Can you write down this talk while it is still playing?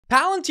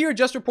Palantir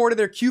just reported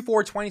their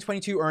Q4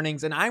 2022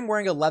 earnings, and I'm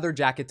wearing a leather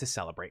jacket to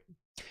celebrate.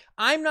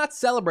 I'm not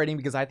celebrating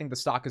because I think the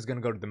stock is going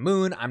to go to the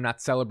moon. I'm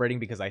not celebrating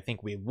because I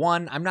think we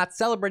won. I'm not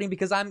celebrating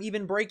because I'm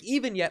even break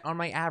even yet on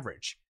my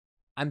average.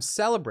 I'm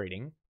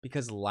celebrating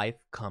because life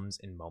comes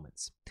in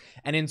moments.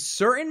 And in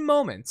certain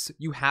moments,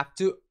 you have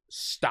to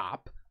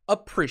stop,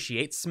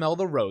 appreciate, smell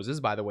the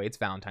roses. By the way, it's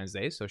Valentine's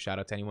Day, so shout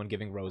out to anyone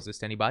giving roses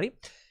to anybody.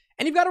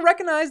 And you've got to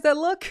recognize that,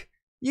 look,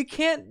 you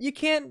can't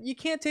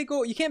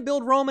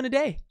build Rome in a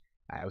day.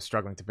 I was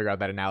struggling to figure out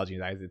that analogy.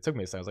 It took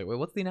me a second. I was like, wait,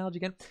 what's the analogy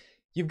again?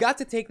 You've got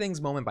to take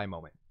things moment by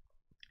moment.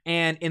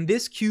 And in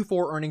this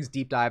Q4 earnings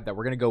deep dive that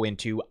we're going to go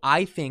into,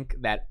 I think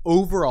that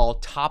overall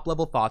top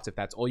level thoughts, if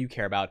that's all you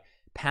care about,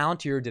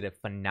 Palantir did a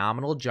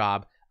phenomenal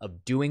job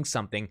of doing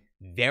something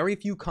very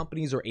few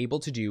companies are able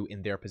to do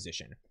in their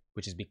position,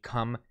 which is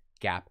become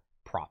GAAP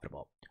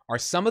profitable. Are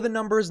some of the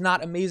numbers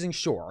not amazing?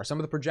 Sure. Are some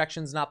of the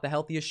projections not the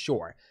healthiest?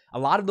 Sure. A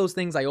lot of those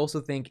things, I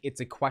also think it's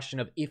a question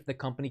of if the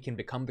company can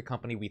become the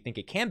company we think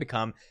it can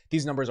become.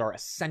 These numbers are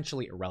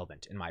essentially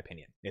irrelevant, in my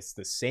opinion. It's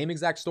the same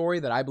exact story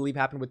that I believe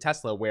happened with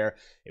Tesla, where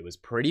it was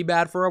pretty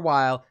bad for a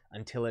while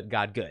until it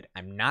got good.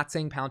 I'm not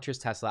saying Palantir's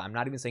Tesla. I'm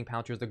not even saying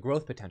Palantir's the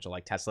growth potential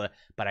like Tesla,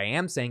 but I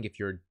am saying if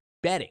you're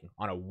betting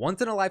on a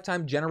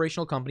once-in-a-lifetime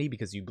generational company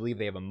because you believe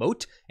they have a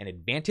moat, an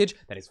advantage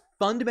that is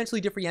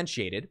fundamentally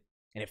differentiated,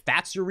 and if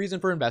that's your reason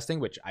for investing,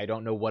 which I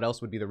don't know what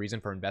else would be the reason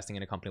for investing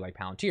in a company like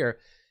Palantir,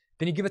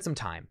 then you give it some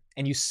time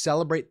and you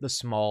celebrate the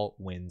small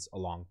wins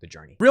along the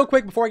journey. Real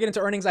quick, before I get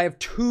into earnings, I have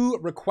 2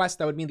 requests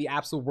that would mean the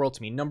absolute world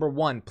to me. Number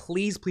 1,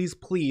 please, please,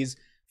 please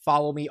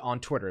follow me on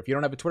Twitter. If you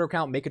don't have a Twitter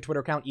account, make a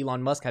Twitter account.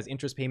 Elon Musk has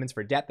interest payments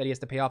for debt that he has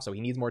to pay off, so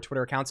he needs more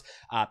Twitter accounts.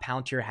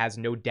 Palantir has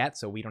no debt,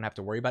 so we don't have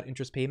to worry about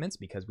interest payments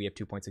because we have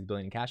 $2.6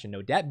 billion in cash and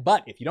no debt.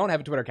 But if you don't have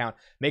a Twitter account,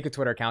 make a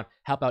Twitter account,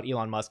 help out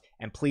Elon Musk,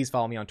 and please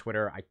follow me on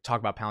Twitter. I talk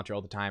about Palantir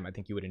all the time. I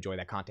think you would enjoy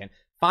that content.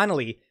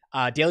 Finally,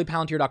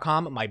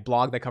 dailypalantir.com, my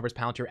blog that covers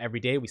Palantir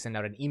every day. We send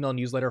out an email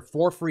newsletter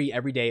for free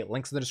every day.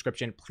 Links in the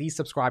description. Please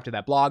subscribe to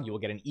that blog. You will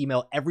get an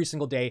email every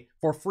single day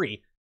for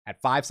free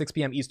at 6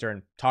 p.m.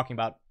 Eastern, talking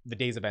about the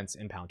day's events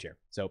in Palantir.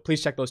 So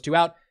please check those 2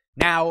 out.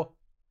 Now,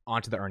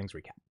 on to the earnings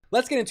recap.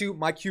 Let's get into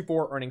my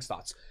Q4 earnings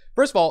thoughts.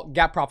 First of all,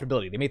 GAAP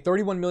profitability. They made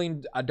 $31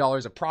 million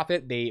of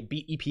profit. They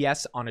beat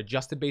EPS on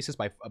adjusted basis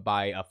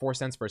by 4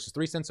 cents versus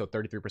 3 cents, so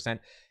 33%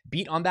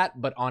 beat on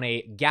that. But on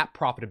a GAAP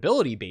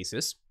profitability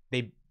basis,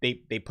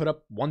 they put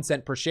up 1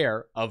 cent per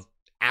share of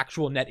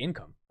actual net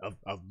income,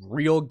 of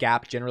real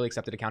GAAP, generally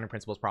accepted accounting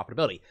principles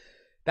profitability.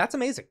 That's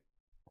amazing.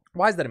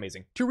 Why is that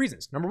amazing? 2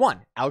 reasons. Number 1,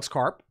 Alex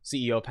Karp,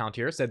 CEO of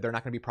Palantir, said they're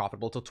not going to be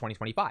profitable until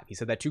 2025. He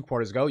said that 2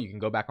 quarters ago. You can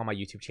go back on my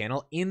YouTube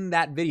channel. In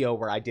that video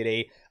where I did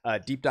a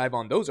deep dive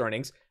on those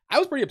earnings, I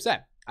was pretty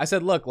upset. I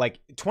said, look, like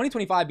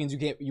 2025 means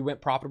you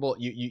went profitable.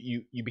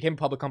 You became a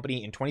public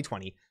company in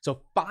 2020.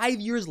 So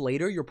 5 years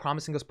later, you're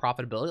promising us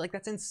profitability. Like,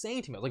 that's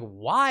insane to me. I was like,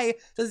 why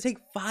does it take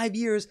 5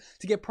 years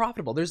to get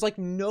profitable? There's like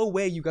no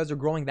way you guys are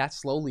growing that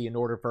slowly in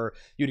order for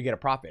you to get a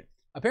profit.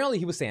 Apparently,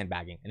 he was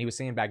sandbagging, and he was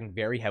sandbagging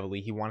very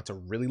heavily. He wanted to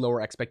really lower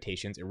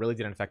expectations. It really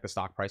didn't affect the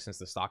stock price since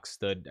the stock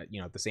stood,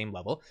 at the same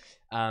level.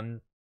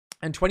 And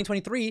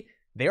 2023,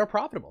 they are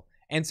profitable.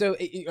 And so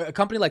a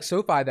company like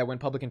SoFi that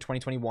went public in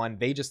 2021,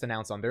 they just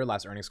announced on their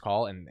last earnings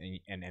call, and they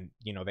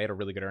had a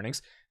really good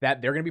earnings,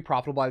 that they're going to be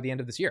profitable by the end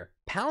of this year.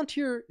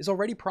 Palantir is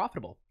already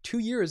profitable 2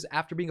 years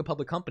after being a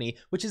public company,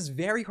 which is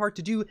very hard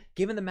to do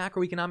given the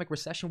macroeconomic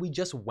recession we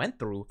just went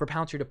through for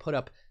Palantir to put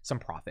up some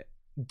profit.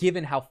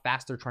 Given how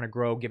fast they're trying to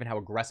grow, given how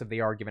aggressive they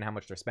are, given how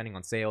much they're spending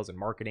on sales and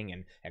marketing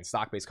and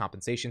stock-based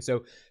compensation.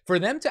 So for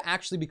them to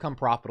actually become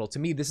profitable, to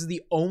me, this is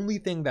the only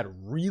thing that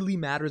really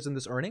matters in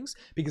this earnings,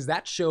 because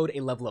that showed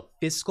a level of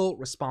fiscal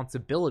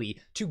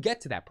responsibility to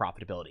get to that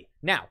profitability.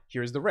 Now,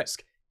 here's the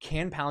risk.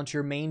 Can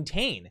Palantir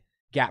maintain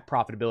GAAP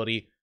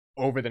profitability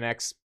over the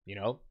next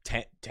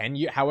 10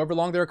 years, however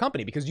long they're a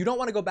company? Because you don't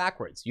want to go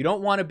backwards. You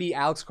don't want to be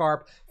Alex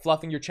Karp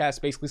fluffing your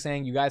chest, basically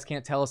saying, you guys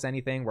can't tell us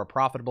anything. We're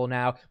profitable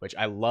now, which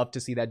I love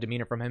to see that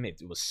demeanor from him.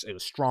 It was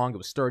strong. It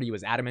was sturdy. It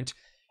was adamant.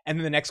 And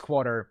then the next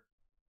quarter,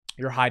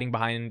 you're hiding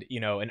behind,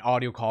 an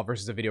audio call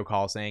versus a video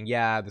call saying,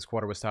 yeah, this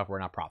quarter was tough. We're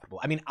not profitable.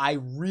 I mean, I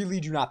really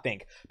do not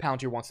think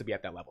Palantir wants to be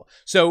at that level.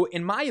 So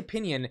in my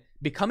opinion,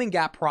 becoming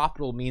GAAP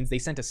profitable means they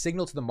sent a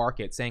signal to the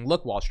market saying,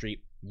 look, Wall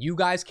Street, you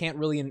guys can't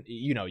really,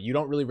 you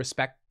don't really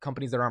respect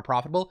companies that aren't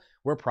profitable.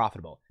 We're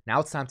profitable. Now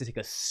it's time to take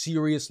a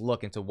serious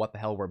look into what the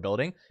hell we're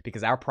building,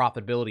 because our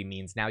profitability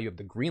means now you have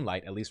the green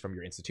light, at least from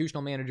your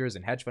institutional managers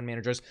and hedge fund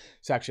managers,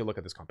 to actually look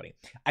at this company.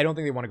 I don't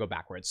think they want to go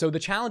backwards. So the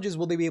challenge is,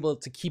 will they be able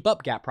to keep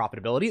up GAAP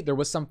profitability? There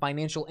was some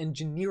financial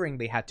engineering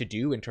they had to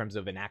do in terms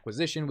of an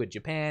acquisition with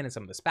Japan and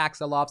some of the SPAC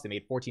sell-offs. They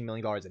made $14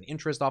 million in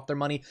interest off their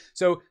money.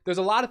 So there's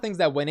a lot of things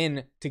that went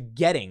in to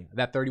getting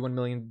that $31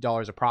 million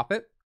of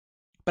profit.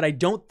 But I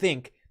don't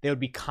think they would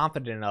be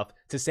confident enough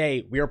to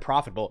say we are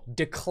profitable,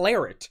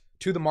 declare it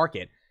to the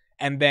market,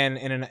 And then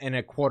in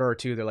a quarter or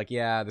two, they're like,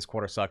 yeah, this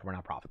quarter sucked. We're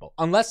not profitable.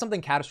 Unless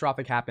something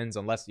catastrophic happens,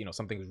 unless,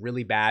 something's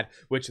really bad,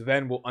 which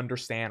then we'll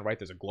understand, right?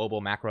 There's a global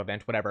macro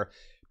event, whatever.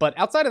 But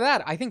outside of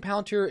that, I think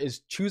Palantir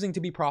is choosing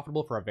to be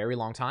profitable for a very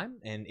long time.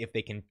 And if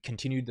they can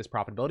continue this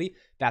profitability,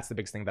 that's the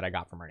biggest thing that I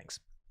got from earnings.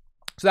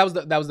 So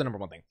that was the number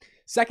one thing.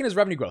 Second is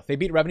revenue growth. They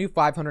beat revenue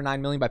 $509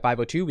 million by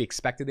 502. We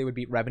expected they would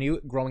beat revenue,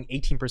 growing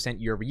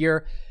 18% year over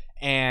year,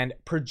 and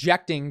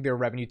projecting their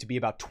revenue to be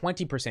about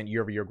 20%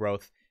 year over year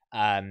growth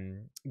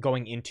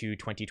going into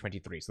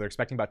 2023. So they're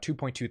expecting about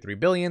 2.23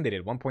 billion. They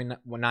did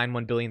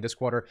 1.91 billion this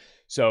quarter.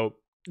 So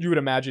you would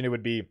imagine it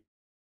would be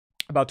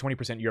about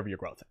 20% year over year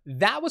growth.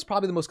 That was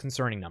probably the most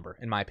concerning number,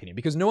 in my opinion,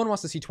 because no one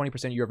wants to see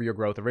 20% year over year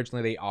growth.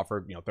 Originally, they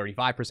offered 35%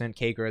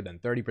 CAGR, then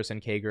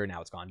 30% CAGR.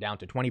 Now it's gone down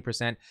to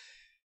 20%.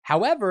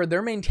 However,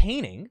 they're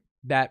maintaining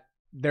that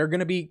they're going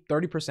to be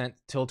 30%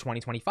 till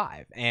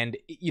 2025. And,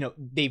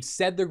 they've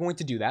said they're going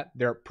to do that.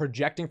 They're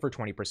projecting for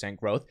 20%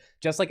 growth.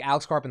 Just like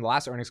Alex Karp in the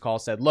last earnings call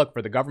said, look,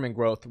 for the government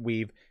growth,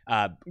 we've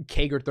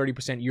CAGR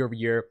 30% year over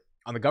year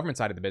on the government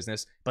side of the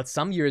business, but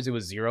some years it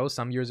was 0,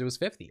 some years it was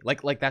 50.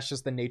 Like that's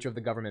just the nature of the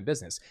government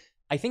business.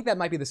 I think that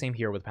might be the same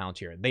here with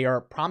Palantir. They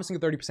are promising a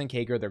 30%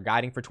 CAGR. They're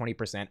guiding for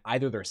 20%.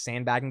 Either they're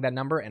sandbagging that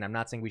number, and I'm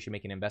not saying we should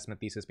make an investment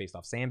thesis based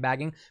off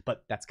sandbagging,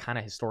 but that's kind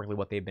of historically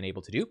what they've been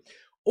able to do.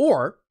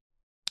 Or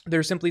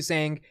they're simply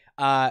saying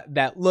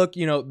that, look,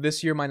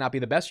 this year might not be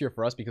the best year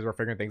for us because we're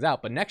figuring things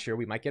out, but next year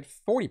we might get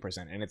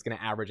 40% and it's going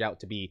to average out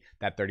to be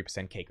that 30%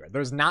 CAGR.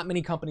 There's not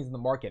many companies in the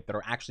market that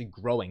are actually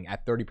growing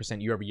at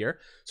 30% year over year.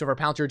 So for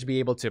Palantir to be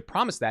able to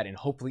promise that and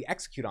hopefully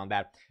execute on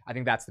that, I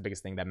think that's the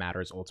biggest thing that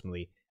matters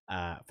ultimately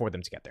for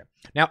them to get there.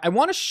 Now, I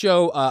want to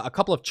show a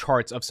couple of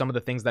charts of some of the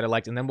things that I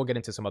liked, and then we'll get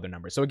into some other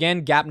numbers. So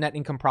again, GAAP net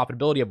income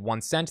profitability of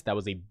 1 cent. That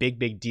was a big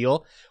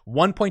deal.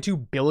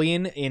 1.2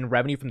 billion in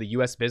revenue from the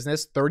U.S.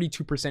 business,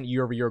 32%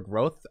 year-over-year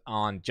growth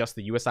on just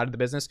the U.S. side of the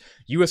business.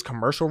 U.S.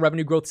 commercial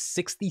revenue growth,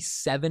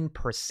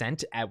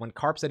 67%. When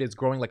Karp said it's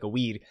growing like a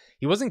weed,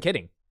 he wasn't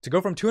kidding. To go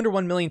from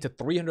 201 million to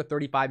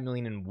 335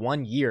 million in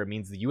 1 year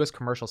means the U.S.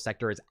 commercial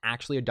sector is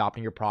actually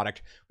adopting your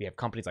product. We have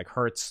companies like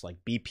Hertz, like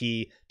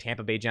BP,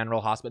 Tampa Bay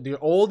General Hospital. There are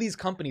all these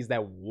companies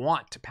that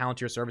want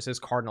Palantir services.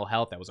 Cardinal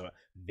Health, that was a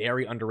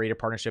very underrated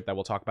partnership that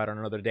we'll talk about on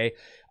another day.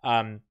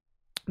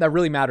 That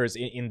really matters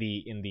in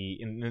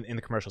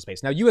the commercial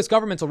space. Now, U.S.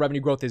 governmental revenue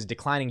growth is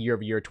declining year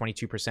over year,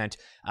 22%.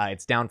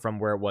 It's down from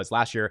where it was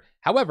last year.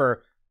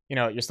 However,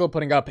 you're still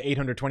putting up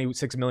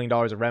 $826 million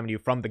of revenue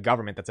from the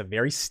government. That's a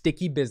very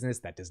sticky business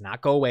that does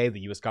not go away. The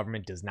U.S.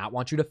 government does not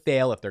want you to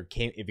fail if they're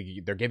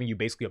giving you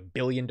basically $1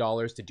 billion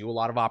to do a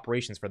lot of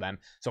operations for them.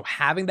 So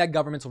having that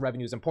governmental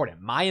revenue is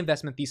important. My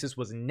investment thesis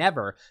was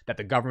never that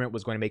the government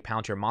was going to make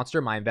Palantir a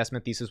monster. My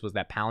investment thesis was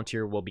that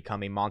Palantir will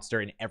become a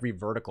monster in every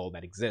vertical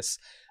that exists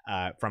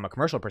from a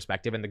commercial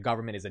perspective, and the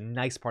government is a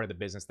nice part of the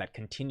business that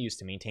continues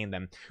to maintain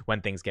them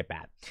when things get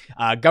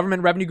bad.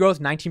 Government revenue growth,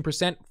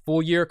 19%.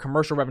 Full year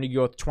commercial revenue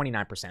growth,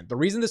 29%. The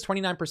reason this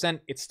 29%,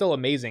 it's still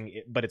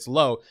amazing, but it's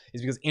low, is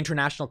because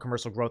international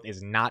commercial growth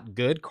is not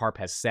good. Karp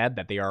has said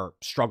that they are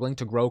struggling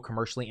to grow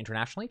commercially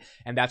internationally,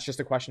 and that's just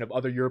a question of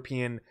other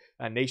European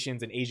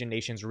nations and Asian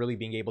nations really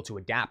being able to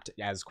adapt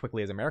as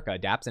quickly as America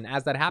adapts, and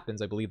as that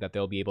happens, I believe that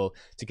they'll be able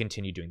to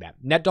continue doing that.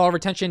 Net dollar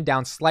retention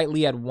down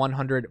slightly at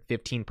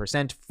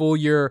 115%. Full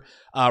year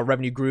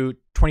revenue grew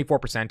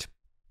 24%.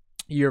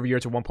 Year over year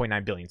to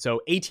 1.9 billion.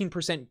 So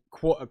 18%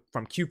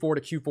 from Q4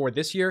 to Q4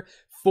 this year,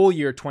 full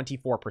year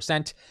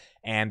 24%,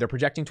 and they're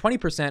projecting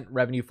 20%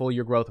 revenue full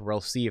year growth. We'll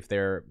see if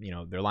they're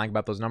lying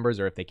about those numbers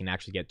or if they can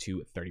actually get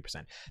to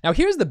 30%. Now,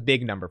 here's the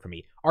big number for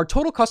me. Our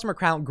total customer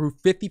count grew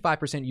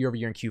 55% year over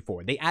year in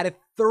Q4. They added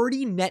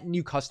 30 net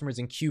new customers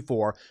in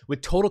Q4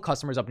 with total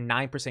customers up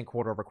 9%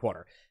 quarter over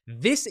quarter.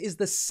 This is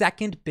the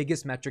second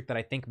biggest metric that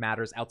I think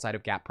matters outside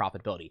of GAAP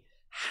profitability.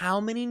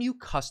 How many new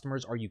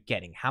customers are you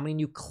getting? How many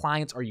new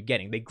clients are you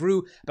getting? They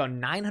grew about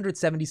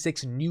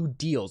 976 new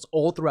deals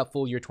all throughout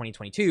full year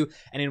 2022,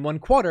 and in 1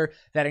 quarter,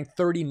 that adding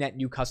 30 net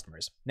new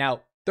customers.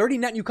 Now, 30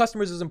 net new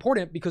customers is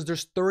important because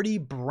there's 30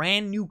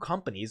 brand new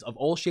companies of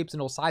all shapes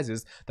and all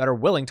sizes that are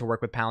willing to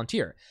work with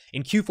Palantir.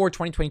 In Q4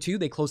 2022,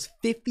 they closed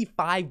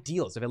 55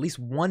 deals of at least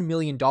 $1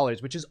 million,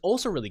 which is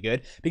also really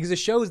good because it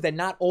shows that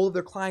not all of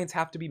their clients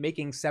have to be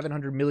making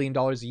 $700 million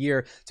a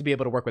year to be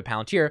able to work with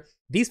Palantir.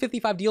 These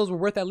 55 deals were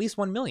worth at least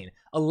 1 million.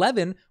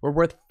 11 were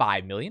worth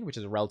 5 million, which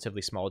is a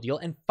relatively small deal,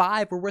 and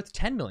 5 were worth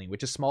 10 million,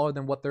 which is smaller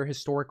than what their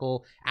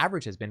historical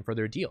average has been for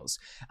their deals.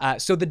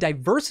 So the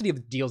diversity of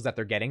the deals that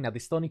they're getting, now they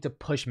still need to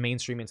push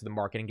mainstream into the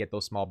market and get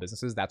those small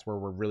businesses. That's where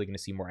we're really going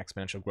to see more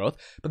exponential growth.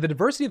 But the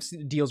diversity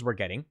of deals we're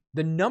getting,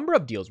 the number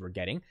of deals we're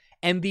getting,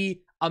 and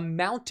the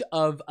amount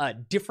of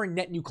different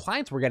net new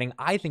clients we're getting,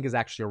 I think is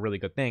actually a really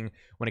good thing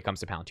when it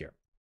comes to Palantir.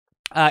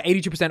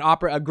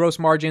 82% gross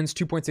margins,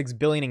 2.6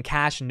 billion in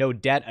cash, no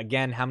debt.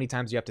 Again, how many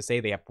times do you have to say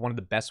they have one of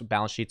the best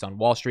balance sheets on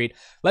Wall Street?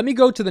 Let me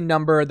go to the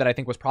number that I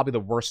think was probably the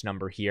worst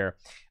number here.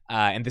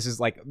 And this is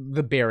like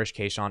the bearish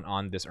case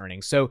on this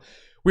earnings. So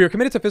we are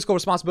committed to fiscal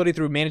responsibility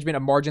through management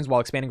of margins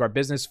while expanding our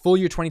business. Full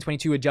year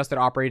 2022 adjusted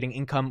operating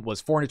income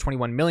was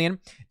 $421 million,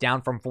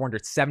 down from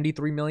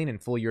 $473 million in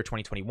full year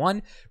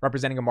 2021,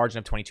 representing a margin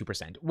of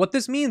 22%. What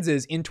this means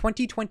is in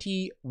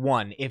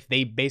 2021, if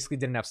they basically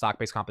didn't have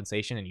stock-based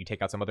compensation and you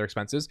take out some other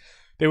expenses,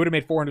 they would have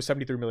made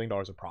 $473 million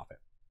of profit.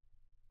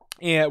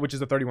 Yeah, which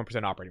is a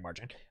 31% operating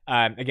margin.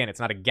 Again, it's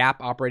not a GAAP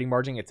operating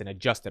margin, it's an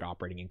adjusted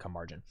operating income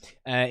margin.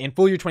 In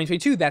full year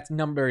 2022, that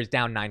number is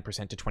down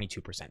 9% to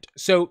 22%.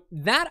 So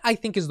that, I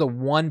think, is the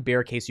one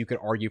bear case you could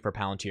argue for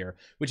Palantir,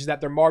 which is that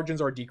their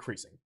margins are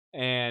decreasing.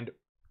 And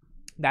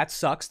that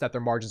sucks that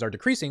their margins are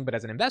decreasing, but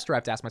as an investor, I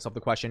have to ask myself the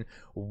question,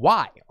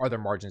 why are their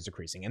margins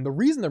decreasing? And the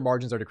reason their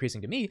margins are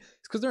decreasing to me is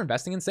because they're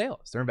investing in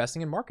sales, they're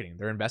investing in marketing,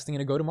 they're investing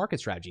in a go-to-market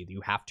strategy.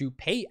 You have to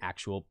pay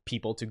actual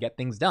people to get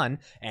things done,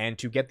 and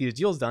to get these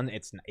deals done,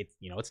 it's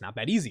not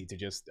that easy to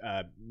just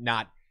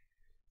not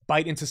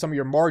bite into some of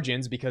your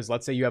margins, because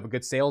let's say you have a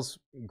good sales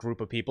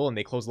group of people and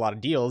they close a lot of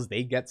deals,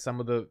 they get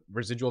some of the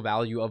residual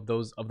value of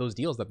those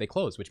deals that they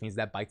close, which means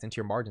that bites into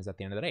your margins at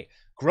the end of the day.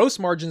 Gross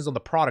margins on the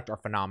product are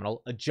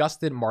phenomenal.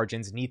 Adjusted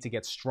margins need to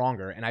get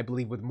stronger. And I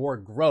believe with more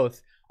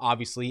growth,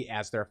 obviously,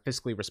 as they're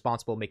fiscally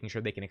responsible, making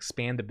sure they can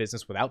expand the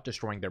business without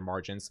destroying their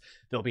margins,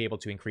 they'll be able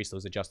to increase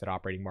those adjusted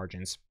operating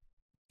margins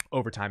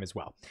over time as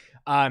well.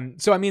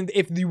 So, I mean,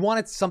 if you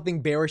wanted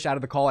something bearish out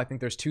of the call, I think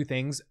there's two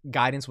things.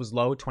 Guidance was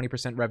low,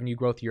 20% revenue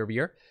growth year over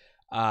year,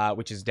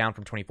 which is down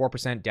from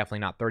 24%, definitely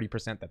not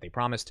 30% that they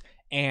promised.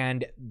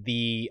 And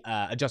the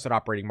adjusted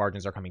operating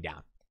margins are coming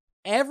down.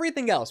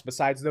 Everything else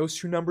besides those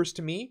two numbers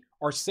to me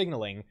are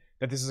signaling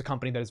that this is a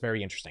company that is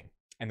very interesting.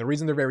 And the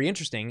reason they're very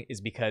interesting is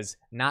because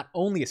not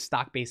only is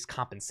stock-based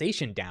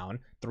compensation down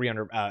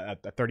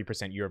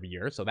 30% year over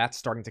year, so that's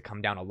starting to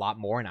come down a lot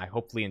more, and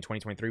hopefully in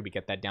 2023 we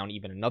get that down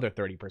even another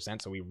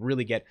 30%, so we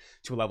really get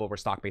to a level where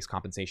stock-based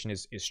compensation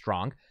is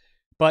strong.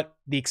 But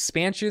the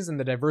expansions and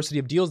the diversity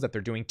of deals that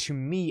they're doing, to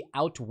me,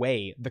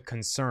 outweigh the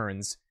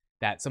concerns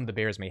that some of the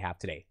bears may have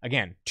today.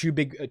 Again, two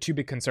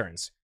big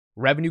concerns.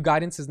 Revenue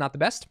guidance is not the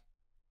best,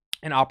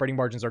 and operating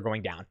margins are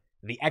going down.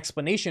 The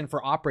explanation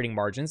for operating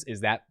margins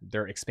is that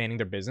they're expanding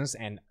their business,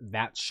 and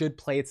that should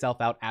play itself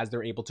out as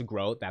they're able to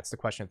grow. That's the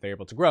question, if they're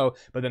able to grow.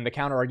 But then the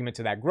counter argument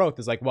to that growth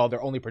is like, well,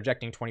 they're only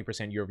projecting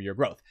 20% year over year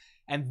growth.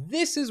 And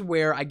this is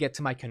where I get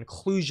to my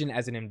conclusion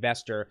as an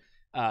investor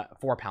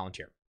for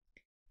Palantir.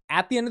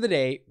 At the end of the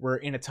day, we're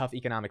in a tough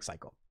economic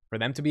cycle. For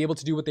them to be able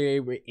to do what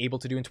they were able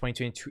to do in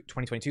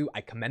 2022,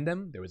 I commend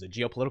them. There was a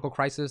geopolitical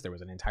crisis. There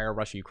was an entire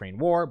Russia-Ukraine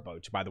war,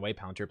 which, by the way,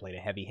 Palantir played a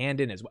heavy hand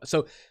in as well.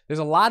 So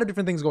there's a lot of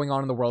different things going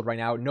on in the world right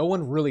now. No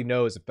one really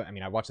knows.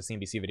 I watched a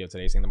CNBC video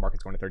today saying the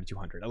market's going to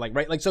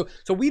 3,200.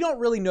 So we don't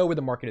really know where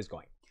the market is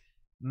going.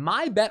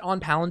 My bet on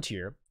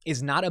Palantir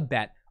is not a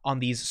bet on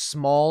these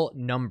small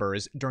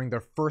numbers during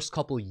their first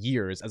couple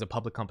years as a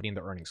public company in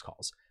the earnings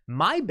calls.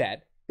 My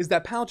bet is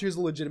that Palantir is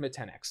a legitimate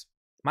 10x.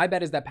 My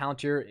bet is that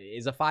Palantir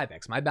is a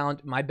 5x.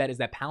 My bet is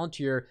that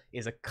Palantir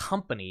is a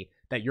company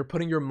that you're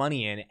putting your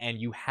money in and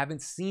you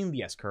haven't seen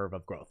the S-curve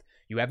of growth.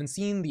 You haven't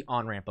seen the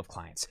on-ramp of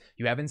clients.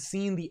 You haven't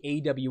seen the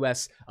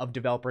AWS of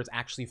developers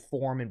actually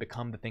form and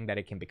become the thing that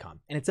it can become.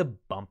 And it's a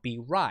bumpy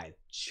ride,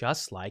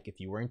 just like if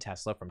you were in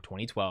Tesla from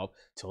 2012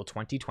 till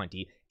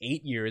 2020,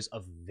 8 years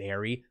of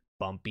very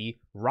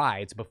bumpy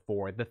rides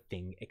before the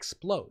thing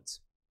explodes.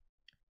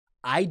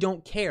 I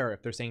don't care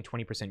if they're saying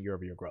 20%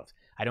 year-over-year growth.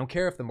 I don't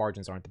care if the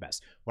margins aren't the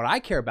best. What I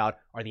care about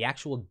are the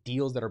actual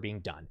deals that are being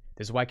done.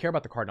 This is why I care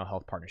about the Cardinal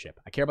Health partnership.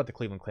 I care about the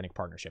Cleveland Clinic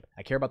partnership.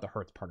 I care about the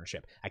Hertz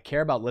partnership. I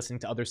care about listening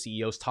to other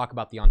CEOs talk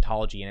about the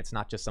ontology, and it's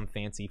not just some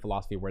fancy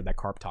philosophy word that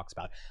Karp talks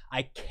about.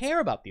 I care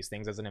about these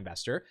things as an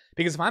investor,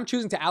 because if I'm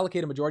choosing to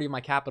allocate a majority of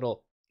my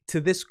capital to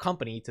this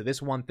company, to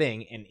this one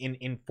thing, and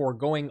in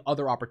foregoing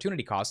other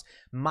opportunity costs,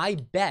 my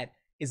bet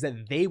is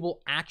that they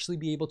will actually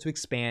be able to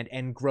expand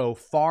and grow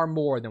far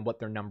more than what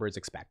their numbers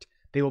expect.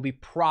 They will be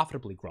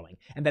profitably growing,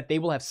 and that they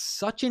will have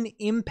such an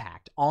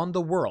impact on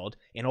the world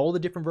in all the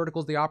different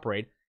verticals they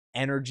operate,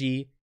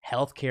 energy,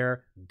 healthcare,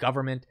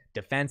 government,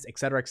 defense, et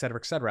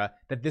cetera,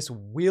 that this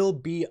will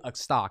be a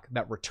stock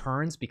that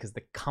returns because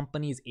the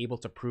company is able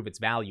to prove its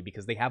value,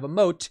 because they have a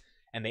moat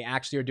and they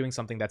actually are doing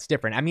something that's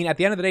different. I mean, at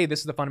the end of the day,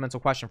 this is the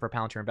fundamental question for a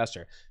Palantir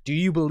investor. Do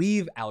you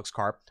believe Alex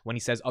Karp when he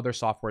says other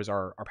softwares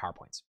are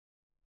PowerPoints?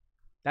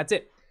 That's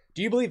it.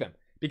 Do you believe him?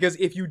 Because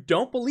if you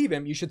don't believe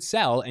him, you should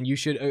sell, and you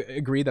should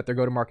agree that their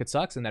go-to-market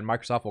sucks and that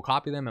Microsoft will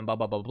copy them and blah,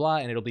 blah, blah, blah,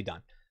 and it'll be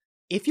done.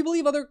 If you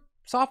believe other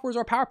softwares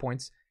are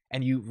PowerPoints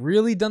and you've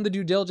really done the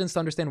due diligence to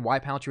understand why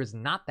Palantir is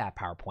not that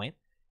PowerPoint,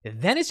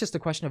 then it's just a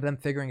question of them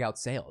figuring out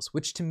sales,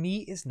 which to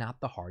me is not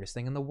the hardest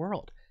thing in the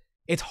world.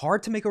 It's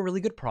hard to make a really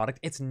good product.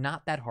 It's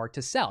not that hard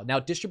to sell. Now,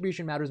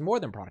 distribution matters more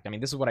than product. I mean,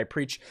 this is what I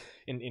preach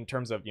in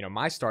terms of,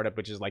 my startup,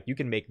 which is like, you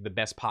can make the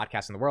best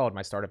podcast in the world.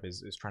 My startup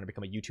is trying to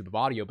become a YouTube of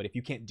audio, but if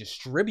you can't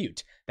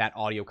distribute that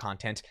audio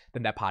content,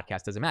 then that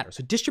podcast doesn't matter.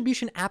 So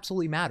distribution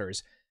absolutely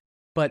matters,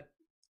 but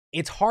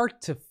it's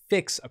hard to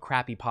fix a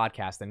crappy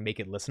podcast and make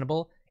it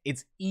listenable.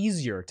 It's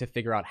easier to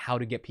figure out how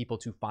to get people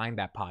to find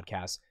that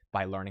podcast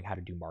by learning how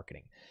to do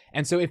marketing.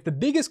 And so if the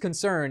biggest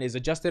concern is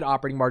adjusted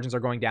operating margins are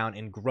going down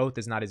and growth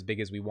is not as big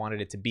as we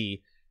wanted it to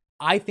be,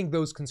 I think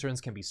those concerns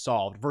can be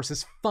solved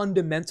versus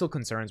fundamental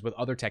concerns with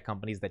other tech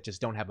companies that just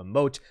don't have a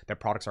moat. Their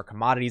products are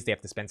commodities. They have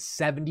to spend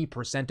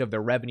 70% of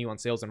their revenue on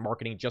sales and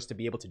marketing just to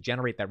be able to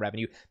generate that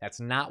revenue. That's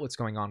not what's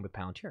going on with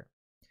Palantir.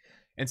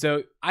 And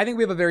so I think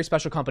we have a very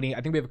special company.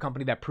 I think we have a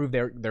company that proved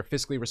they're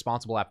fiscally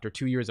responsible after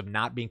 2 years of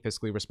not being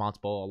fiscally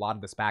responsible. A lot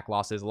of the SPAC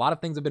losses, a lot of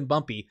things have been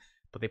bumpy,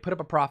 but they put up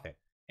a profit.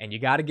 And you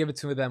got to give it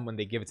to them when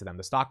they give it to them.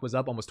 The stock was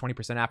up almost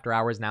 20% after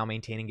hours, now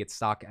maintaining its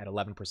stock at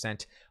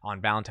 11% on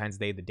Valentine's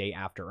Day, the day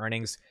after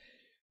earnings.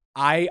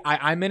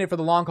 I'm in it for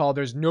the long haul.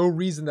 There's no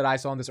reason that I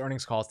saw in this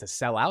earnings call to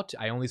sell out.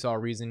 I only saw a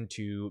reason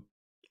to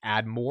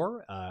add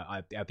more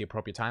at the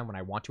appropriate time when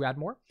I want to add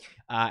more.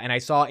 And I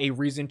saw a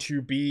reason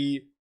to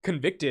be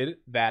convicted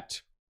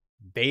that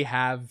they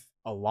have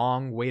a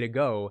long way to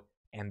go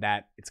and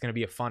that it's going to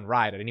be a fun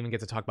ride. I didn't even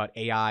get to talk about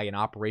AI and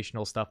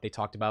operational stuff they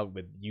talked about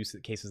with use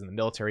cases in the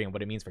military and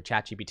what it means for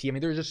ChatGPT. I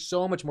mean, there's just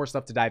so much more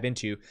stuff to dive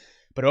into.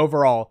 But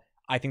overall,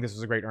 I think this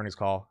was a great earnings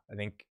call. I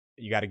think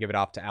you got to give it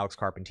off to Alex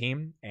Karp and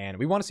team. And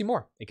we want to see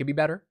more. It could be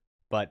better.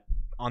 But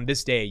on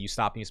this day, you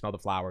stop and you smell the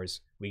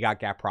flowers. We got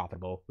gap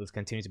profitable. Let's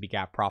continue to be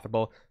gap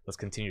profitable. Let's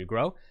continue to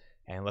grow.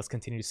 And let's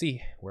continue to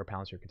see where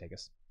Palantir can take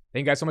us.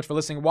 Thank you guys so much for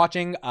listening and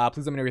watching.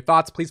 Please let me know your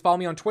thoughts. Please follow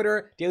me on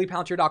Twitter,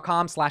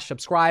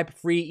 dailypalantir.com/subscribe.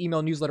 Free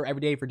email newsletter every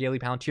day for Daily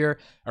Palantir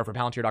or for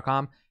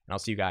Palantir.com. And I'll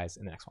see you guys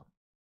in the next one.